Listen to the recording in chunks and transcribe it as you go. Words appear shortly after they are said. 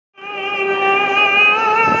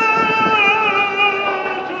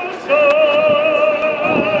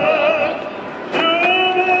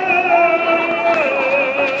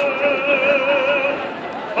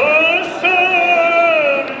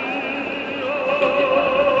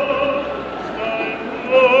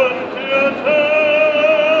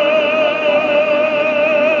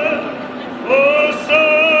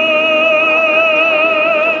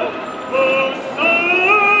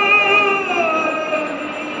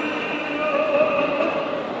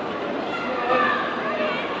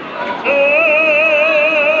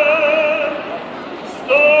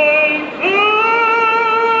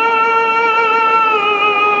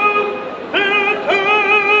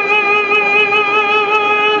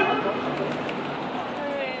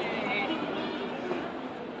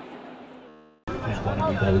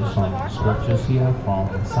out some scriptures here from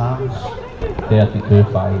Psalms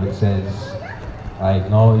 32:5. It says, I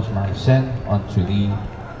acknowledge my sin unto thee,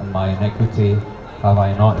 and my iniquity have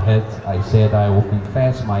I not hid. I said, I will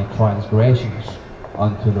confess my transgressions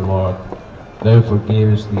unto the Lord. Thou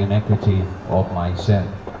forgavest the iniquity of my sin.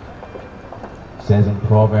 It says in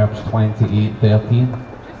Proverbs 28:13,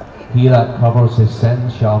 he that covers his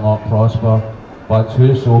sins shall not prosper, but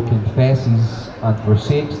whoso confesses and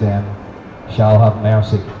forsakes them shall have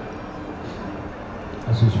mercy.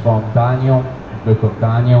 This is from Daniel, the book of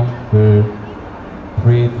Daniel, who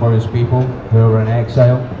prayed for his people who were in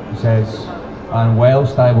exile. He says, and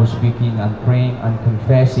whilst I was speaking and praying and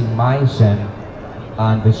confessing my sin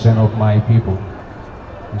and the sin of my people.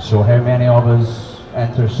 And so how many of us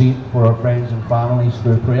intercede for our friends and families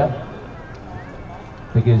through prayer?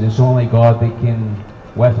 Because it's only God that can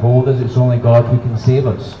withhold us, it's only God who can save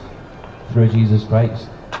us through Jesus Christ.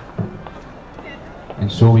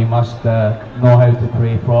 And so we must know how to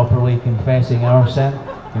pray properly, confessing our sin,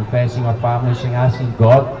 confessing our family sin, asking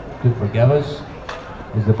God to forgive us,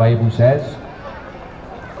 as the Bible says.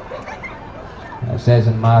 It says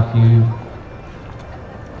in Matthew,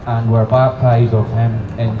 and were baptized of him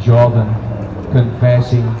in Jordan,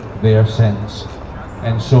 confessing their sins.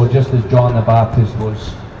 And so just as John the Baptist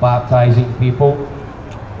was baptizing people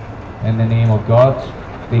in the name of God,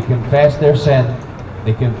 they confessed their sin,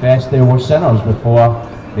 they confessed they were sinners before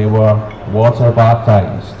they were water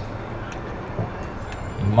baptized.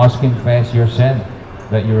 You must confess your sin,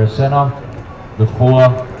 that you're a sinner,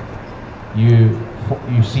 before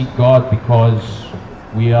you seek God, because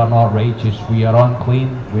we are not righteous, we are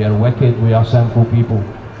unclean, we are wicked, we are sinful people.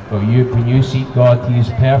 But when you seek God, he is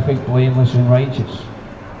perfect, blameless and righteous.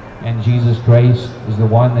 And Jesus Christ is the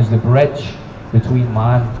one, is the bridge between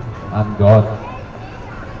man and God.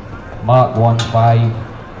 Mark 1:5.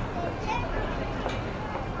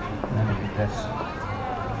 Let me read this.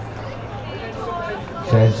 It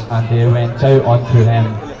says, and they went out unto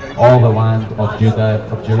him all the land of Judah,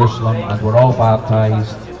 of Jerusalem, and were all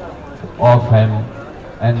baptized of him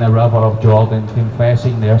in the river of Jordan,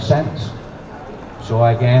 confessing their sins. So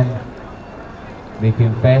again, they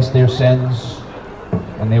confessed their sins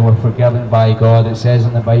and they were forgiven by God. It says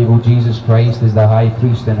in the Bible, Jesus Christ is the high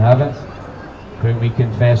priest in heaven, whom we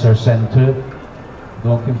confess our sin to.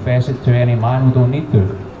 Don't confess it to any man, we don't need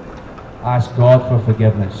to. Ask God for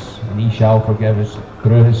forgiveness, and he shall forgive us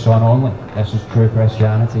through his Son only. This is true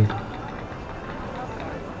Christianity.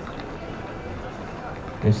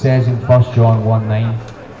 It says in 1 John 1:9,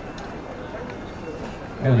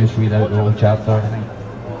 I'll just read out the whole chapter, I think.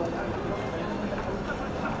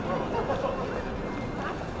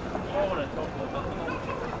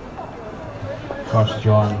 First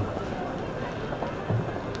John,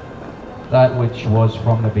 that which was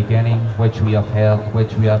from the beginning, which we have heard,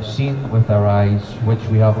 which we have seen with our eyes, which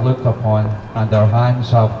we have looked upon, and our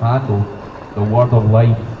hands have handled the word of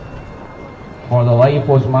life. For the life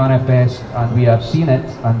was manifest, and we have seen it,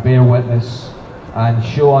 and bear witness, and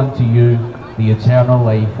show unto you the eternal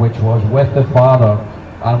life, which was with the Father,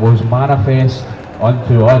 and was manifest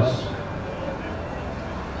unto us.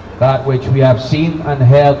 That which we have seen and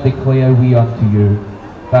heard declare we unto you,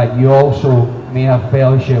 that you also may have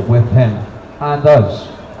fellowship with him and us.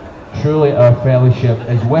 Truly our fellowship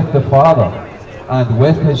is with the Father and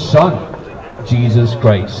with his Son, Jesus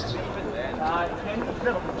Christ.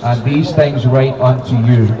 And these things write unto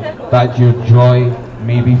you, that your joy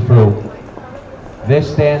may be full.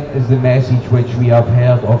 This then is the message which we have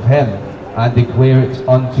heard of him, and declare it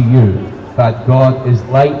unto you, that God is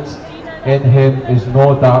light, in him is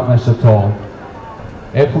no darkness at all.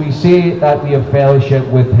 If we say that we have fellowship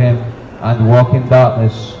with him and walk in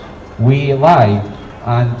darkness, we lie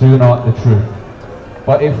and do not the truth.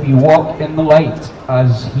 But if we walk in the light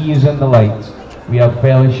as he is in the light, we have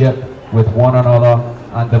fellowship with one another,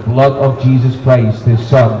 and the blood of Jesus Christ, his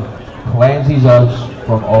Son, cleanses us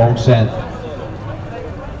from all sin.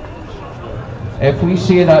 If we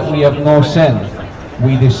say that we have no sin,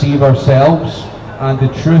 we deceive ourselves, and the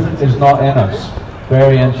truth is not in us.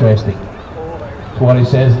 Very interesting. That's what it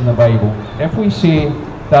says in the Bible. If we say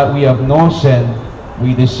that we have no sin,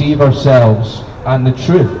 we deceive ourselves, and the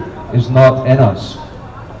truth is not in us.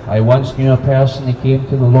 I once knew a person that came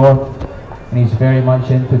to the Lord, and he's very much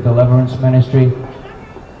into deliverance ministry,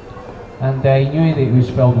 and I knew that he was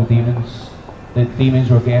filled with demons. The demons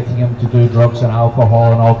were getting him to do drugs and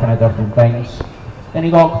alcohol and all kind of different things. Then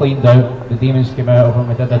he got cleaned out, the demons came out of him,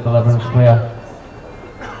 we did a deliverance prayer.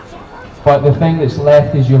 But the thing that's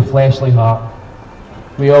left is your fleshly heart.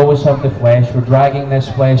 We always have the flesh. We're dragging this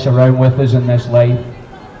flesh around with us in this life,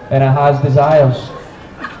 and it has desires.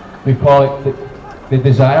 We call it the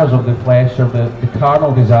desires of the flesh or the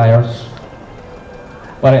carnal desires,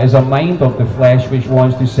 but it is a mind of the flesh which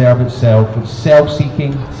wants to serve itself. It's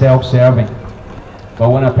self-seeking, self-serving. But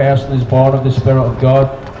when a person is born of the Spirit of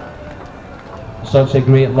God, such a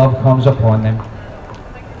great love comes upon them,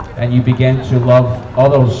 and you begin to love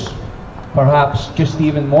others, perhaps just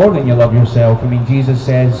even more than you love yourself. I mean, Jesus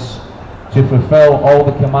says to fulfill all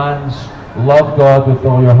the commands, love God with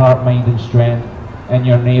all your heart, mind and strength, and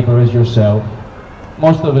your neighbour as yourself.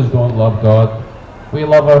 Most of us don't love God. We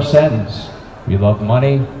love our sins. We love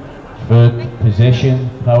money, food, position,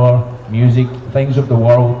 power, music, things of the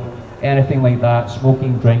world, anything like that,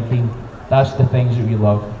 smoking, drinking. That's the things that we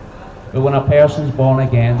love. But when a person's born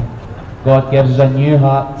again, God gives us a new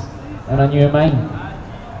heart and a new mind.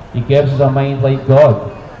 He gives us a mind like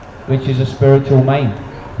God, which is a spiritual mind.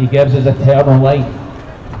 He gives us eternal life.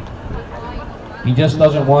 He just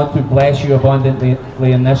doesn't want to bless you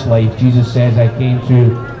abundantly in this life. Jesus says, I came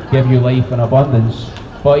to give you life in abundance.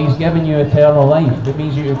 But He's given you eternal life. It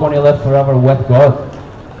means that you're going to live forever with God.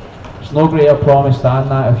 There's no greater promise than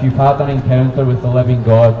that. If you've had an encounter with the living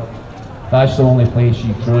God, that's the only place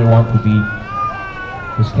you truly want to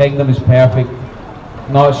be. His kingdom is perfect,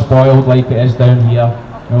 not spoiled like it is down here.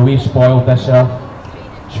 You know, we've spoiled this earth.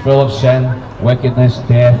 It's full of sin, wickedness,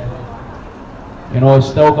 death. You know, it's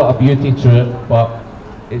still got a beauty to it, but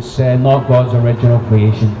it's not God's original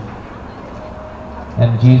creation.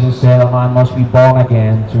 And Jesus said a man must be born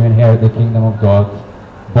again to inherit the kingdom of God.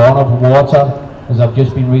 Born of water, as I've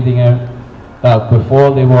just been reading out, that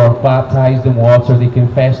before they were baptized in water, they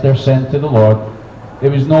confessed their sin to the Lord.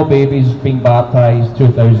 There was no babies being baptized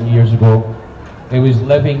 2,000 years ago. It was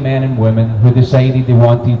living men and women who decided they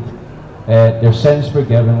wanted their sins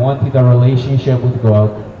forgiven, wanted a relationship with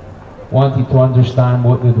God, wanted to understand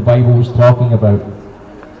what the Bible was talking about.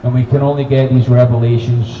 And we can only get these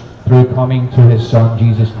revelations through coming to His Son,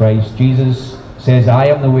 Jesus Christ. Jesus says, I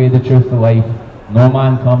am the way, the truth, the life. No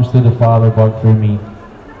man comes to the Father but through me.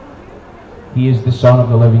 He is the Son of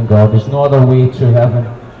the living God. There's no other way to heaven.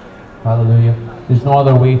 Hallelujah. There's no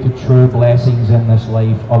other way to true blessings in this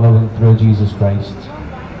life other than through Jesus Christ.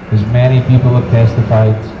 As many people have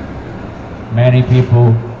testified, many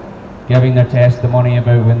people giving their testimony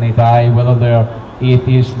about when they die, whether they're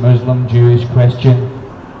atheist, Muslim, Jewish, Christian,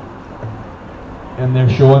 and they're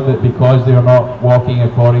showing that because they're not walking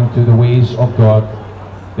according to the ways of God,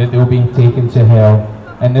 that they'll be taken to hell,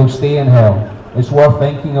 and they'll stay in hell. It's worth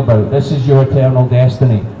thinking about. This is your eternal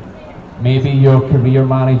destiny. Maybe your career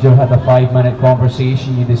manager had a 5-minute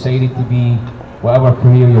conversation, you decided to be whatever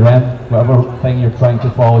career you're in, whatever thing you're trying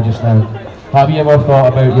to follow just now. Have you ever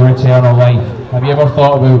thought about your eternal life? Have you ever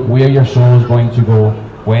thought about where your soul is going to go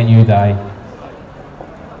when you die?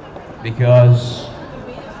 Because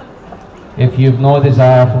if you've no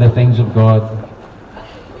desire for the things of God,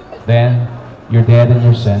 then you're dead in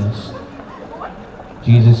your sins.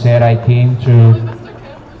 Jesus said, I came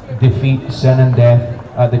to defeat sin and death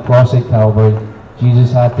at the cross at Calvary.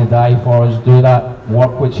 Jesus had to die for us, do that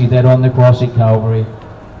work which He did on the cross at Calvary,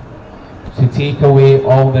 to take away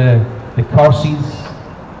all the curses,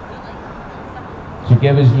 to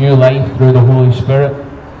give us new life through the Holy Spirit,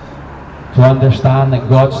 to understand that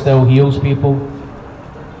God still heals people.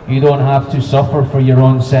 You don't have to suffer for your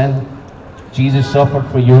own sin. Jesus suffered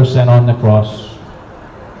for your sin on the cross.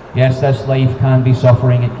 Yes, this life can be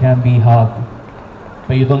suffering, it can be hard,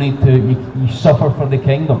 but you don't need to, you suffer for the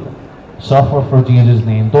kingdom. Suffer for Jesus'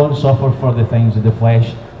 name. Don't suffer for the things of the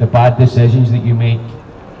flesh, the bad decisions that you make,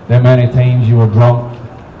 the amount of times you were drunk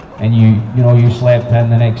and you slept in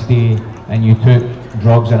the next day and you took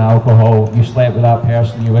drugs and alcohol, you slept with that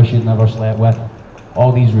person you wish you'd never slept with.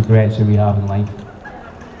 All these regrets that we have in life.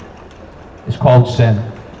 It's called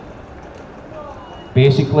sin.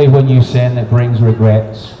 Basically, when you sin, it brings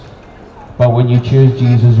regrets. But when you choose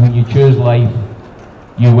Jesus, when you choose life,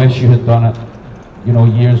 you wish you had done it,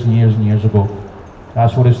 years and years and years ago.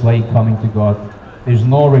 That's what it's like coming to God. There's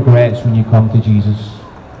no regrets when you come to Jesus.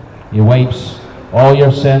 He wipes all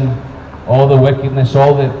your sin, all the wickedness,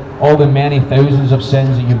 all the many thousands of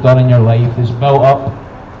sins that you've done in your life. Is built up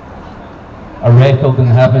a record in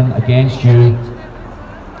heaven against you.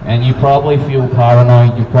 And you probably feel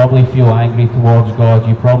paranoid, you probably feel angry towards God,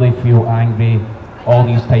 you probably feel angry, all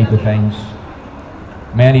these type of things.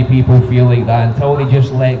 Many people feel like that until they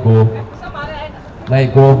just let go.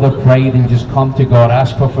 Let go of their pride and just come to God,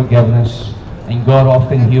 ask for forgiveness. And God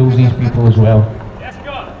often heals these people as well.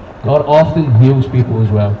 God often heals people as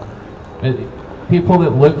well. But people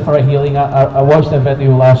that look for a healing, I watched a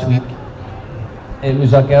video last week. It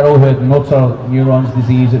was a girl who had motor neurons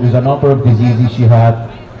disease. It was a number of diseases she had,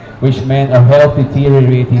 which meant her health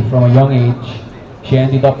deteriorated from a young age. She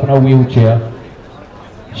ended up in a wheelchair.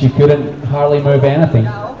 She couldn't hardly move anything.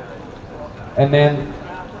 And then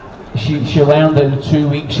she learned that in 2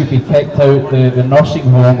 weeks she'd be kicked out the nursing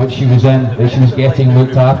home which she was in, that she was getting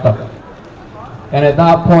looked after. And at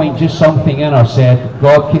that point, just something in her said,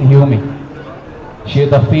 God can heal me. She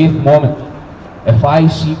had a faith moment. If I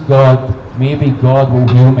seek God, maybe God will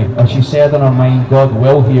heal me. Or she said in her mind, God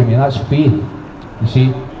will heal me. That's faith. You see,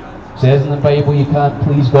 it says in the Bible you can't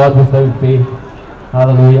please God without faith.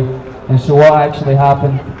 Hallelujah. And so what actually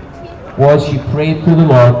happened was she prayed to the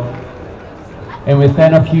Lord, and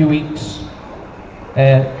within a few weeks,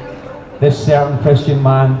 this certain Christian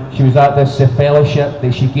man, she was at this fellowship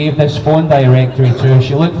that she gave this phone directory to.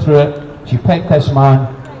 She looked through it, she picked this man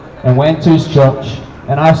and went to his church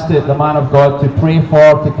and asked the man of God to pray for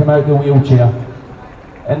her to come out of the wheelchair.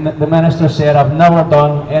 And the minister said, I've never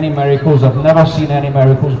done any miracles, I've never seen any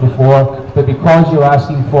miracles before, but because you're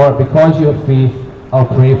asking for it, because you have faith, I'll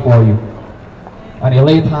pray for you. And he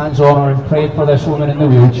laid hands on her and prayed for this woman in the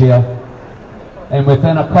wheelchair. And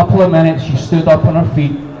within a couple of minutes, she stood up on her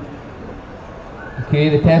feet. Okay,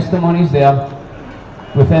 the testimony's there.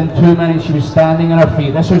 Within 2 minutes, she was standing on her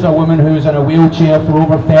feet. This was a woman who was in a wheelchair for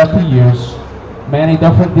over 30 years, many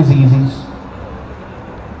different diseases.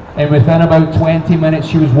 And within about 20 minutes,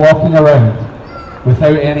 she was walking around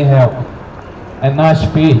without any help. And that's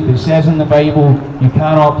faith. It says in the Bible, you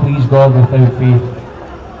cannot please God without faith.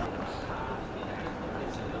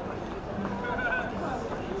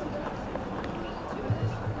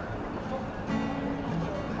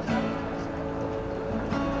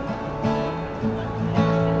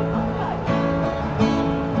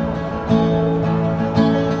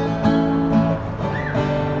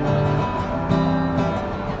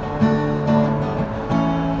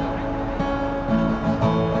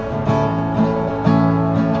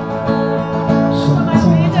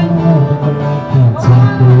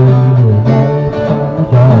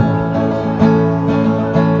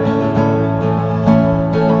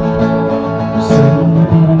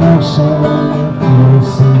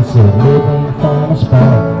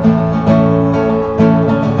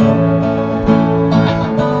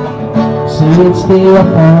 You'd stay up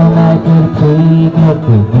all night and play, get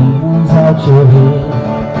the demons out your head.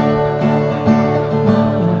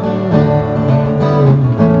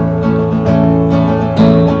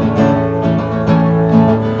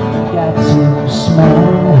 Got to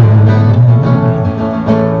smile.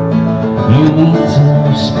 You need to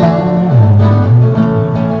smile.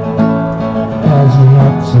 'Cause you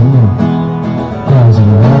have to. 'Cause you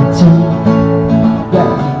want to.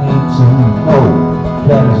 Yeah, you need to know.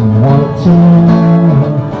 'Cause you want to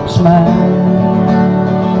smile.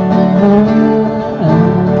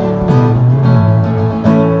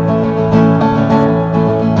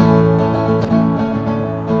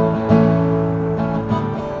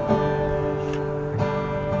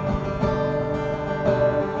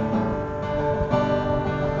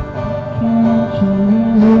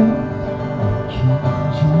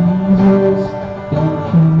 Jesus, don't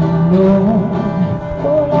you know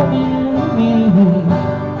what you mean?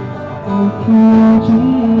 Thank you,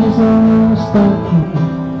 Jesus, thank you,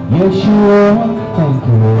 Yeshua, thank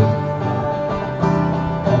you.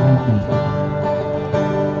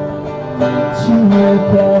 To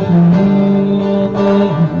make every name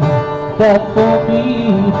that for me,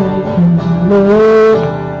 thank you, Lord,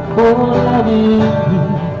 for loving me,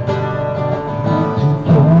 and to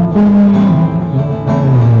carry me,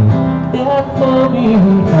 that for me,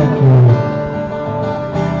 thank you,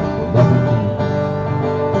 for loving me.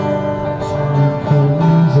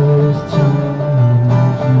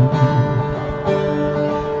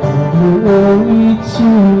 Glory to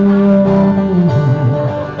you,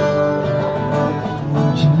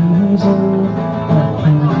 Jesus, thank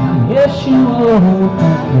you, Yeshua,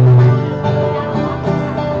 thank you.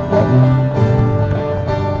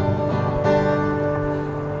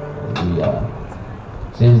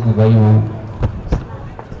 It says in the Bible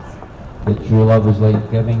that true love is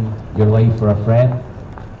like giving your life for a friend.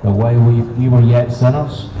 But while we were yet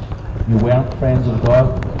sinners, you weren't friends of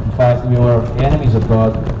God. In fact, we were enemies of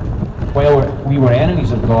God. While we were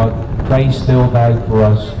enemies of God, Christ still died for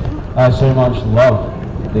us. That's how much love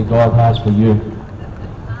that God has for you.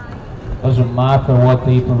 Doesn't matter what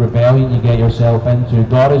type of rebellion you get yourself into,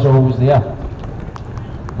 God is always there.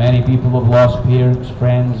 Many people have lost parents,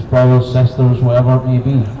 friends, brothers, sisters, whatever it may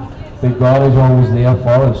be. But God is always there for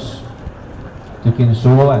us to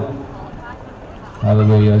console it.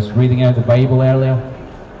 Hallelujah. I was reading out the Bible earlier,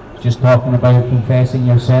 just talking about confessing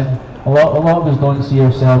your sin. A lot of us don't see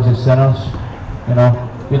ourselves as sinners. You know,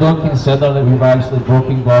 we don't consider that we've actually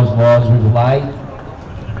broken God's laws, we've lied.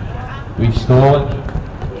 we've stolen,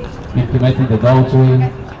 we've committed adultery,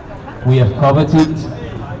 we have coveted.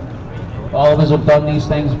 All of us have done these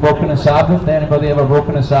things. Broken a Sabbath. Anybody ever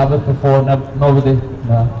broken a Sabbath before? No, nobody?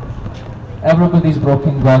 No. Everybody's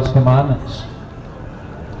broken God's commandments.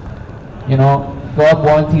 You know, God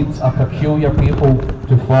wanted a peculiar people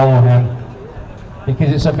to follow Him.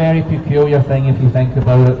 Because it's a very peculiar thing if you think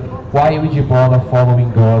about it. Why would you bother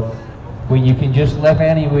following God when you can just live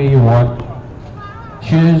any way you want,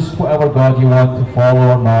 choose whatever God you want to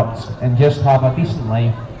follow or not, and just have a decent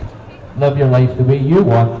life, live your life the way you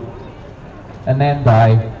want, and then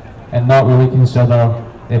die, and not really consider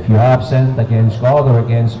if you have sinned against God or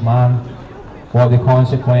against man, what the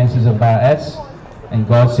consequences of that is. And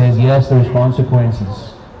God says, yes, there's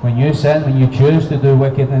consequences. When you sin, when you choose to do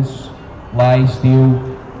wickedness, lie,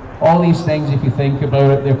 steal, all these things, if you think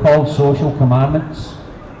about it, they're called social commandments.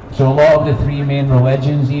 So a lot of the three main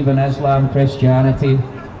religions, even Islam, Christianity,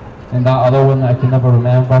 and that other one that I can never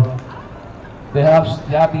remember, they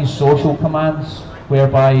have these social commands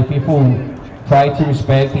whereby people try to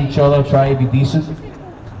respect each other, try to be decent.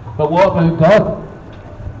 But what about God?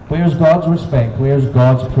 Where's God's respect? Where's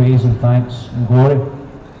God's praise and thanks and glory?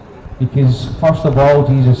 Because first of all,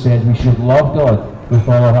 Jesus says we should love God with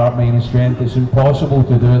all our heart, mind and strength. It's impossible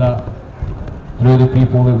to do that through the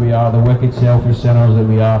people that we are, the wicked, selfish sinners that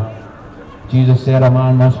we are. Jesus said a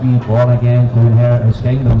man must be born again to inherit His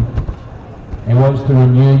kingdom. He wants to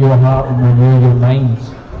renew your heart and renew your minds.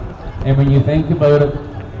 And when you think about it,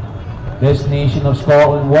 this nation of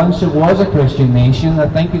Scotland, once it was a Christian nation, I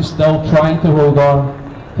think it's still trying to hold on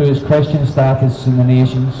to its Christian status in the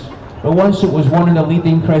nations. But once it was one of the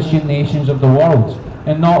leading Christian nations of the world.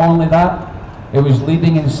 And not only that, it was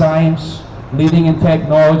leading in science, leading in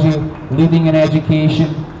technology, leading in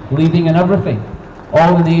education, leading in everything.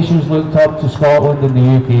 All the nations looked up to Scotland and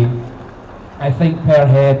the UK. I think per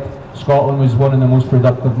head, Scotland was one of the most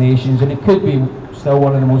productive nations, and it could be still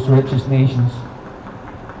one of the most richest nations.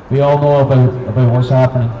 We all know about what's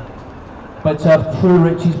happening. But to have true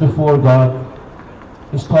riches before God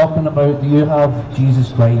is talking about, do you have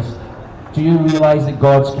Jesus Christ? Do you realize that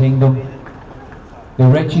God's kingdom, the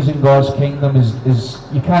riches in God's kingdom is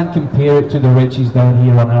you can't compare it to the riches down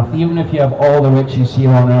here on earth. Even if you have all the riches here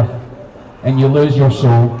on earth and you lose your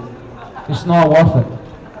soul, it's not worth it.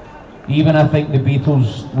 Even I think the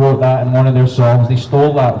Beatles wrote that in one of their songs. They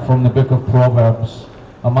stole that from the book of Proverbs.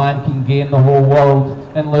 A man can gain the whole world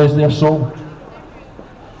and lose their soul.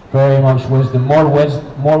 Very much wisdom. More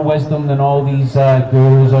wisdom than all these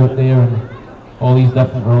gurus out there and all these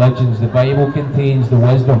different religions. The Bible contains the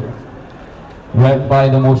wisdom written by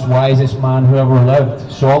the most wisest man who ever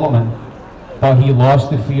lived, Solomon. But he lost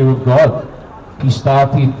the fear of God. He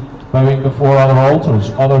started bowing before other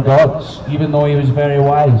altars, other gods, even though he was very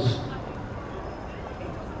wise.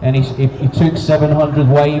 And he took 700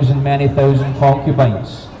 wives and many thousand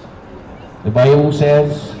concubines. The Bible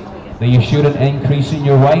says that you shouldn't increase in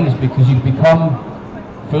your wives because you become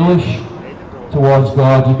foolish towards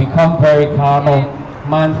God. You become very carnal.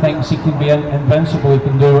 Man thinks he can be invincible, he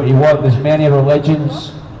can do what he wants. There's many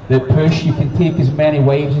religions that push, you can take as many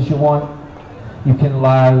wives as you want. You can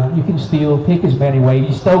lie, you can steal, take as many wives.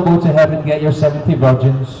 You still go to heaven, get your 70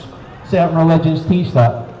 virgins. Certain religions teach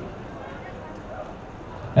that.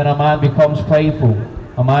 And a man becomes prideful.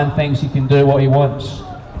 A man thinks he can do what he wants.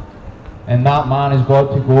 And that man has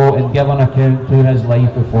got to go and give an account to his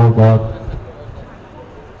life before God.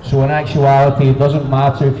 So in actuality, it doesn't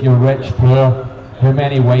matter if you're rich, poor, how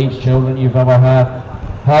many wives, children you've ever had.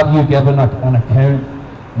 Have you given an account?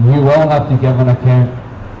 You will have to give an account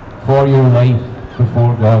for your life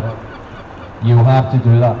before God. You'll have to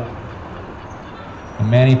do that. And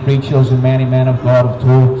many preachers and many men of God have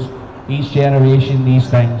told each generation these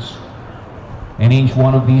things. In each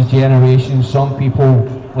one of these generations, some people,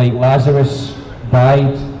 like Lazarus,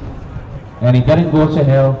 died, and he didn't go to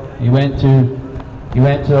hell. He went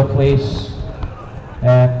to a place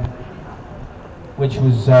which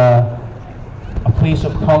was a place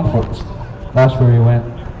of comfort. That's where he went.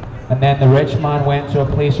 And then the rich man went to a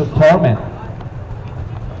place of torment,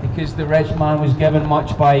 because the rich man was given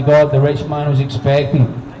much by God. The rich man was expecting,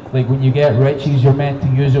 like when you get riches, you're meant to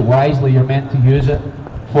use it wisely. You're meant to use it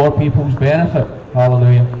for people's benefit.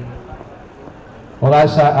 Hallelujah. Well,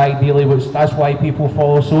 that's ideally that's why people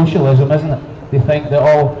follow socialism, isn't it? They think that,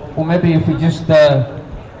 oh, well, maybe if we just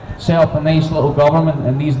set up a nice little government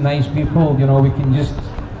and these nice people, you know, we can just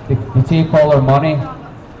they take all our money.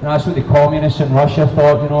 And that's what the communists in Russia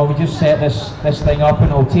thought. You know, we just set this thing up and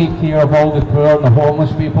it'll take care of all the poor and the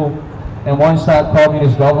homeless people. And once that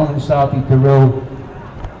communist government started to rule,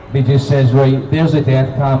 they just says, right, there's the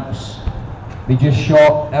death camps. They just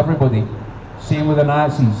shot everybody. Same with the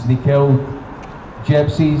Nazis. They killed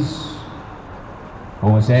gypsies,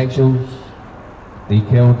 homosexuals, they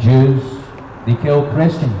killed Jews, they killed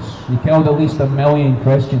Christians. They killed at least 1 million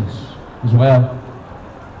Christians as well.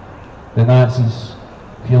 The Nazis,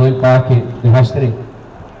 if you look back at the history.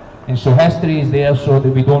 And so history is there so that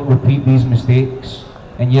we don't repeat these mistakes.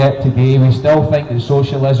 And yet today we still think that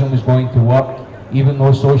socialism is going to work, even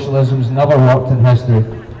though socialism has never worked in history.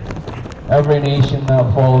 Every nation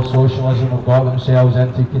that followed socialism have got themselves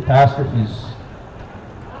into catastrophes,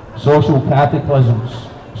 social cataclysms.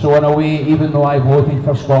 So in a way, even though I voted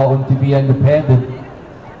for Scotland to be independent,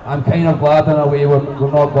 I'm kind of glad in a way we've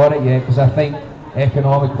not got it yet, because I think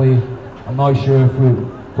economically, I'm not sure if we've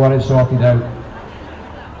got it sorted out.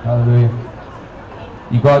 Hallelujah.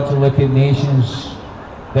 You got to look at nations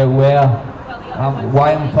that were,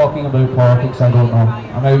 why I'm talking about politics, I don't know.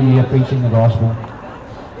 I'm out here preaching the gospel.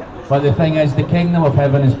 But the thing is, the kingdom of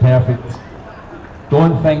heaven is perfect.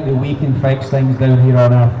 Don't think that we can fix things down here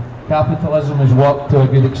on earth. Capitalism has worked to a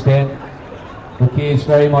good extent. Okay, it's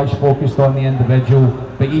very much focused on the individual,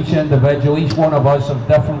 but each individual, each one of us have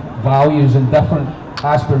different values and different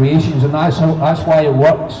aspirations, and that's why it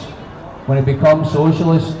works. When it becomes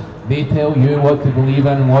socialist, they tell you what to believe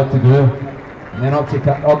in and what to do. And then up to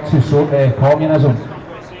communism.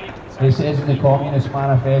 It says in the Communist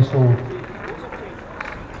Manifesto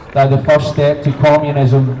that the first step to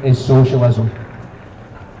communism is socialism.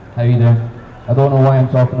 How you doing? I don't know why I'm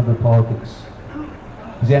talking about politics.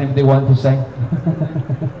 Does anybody want to sing?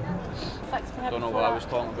 I don't know what I was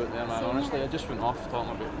talking about there, man. Honestly, I just went off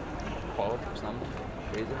talking about politics and I'm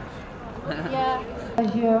crazy.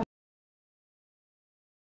 Yeah.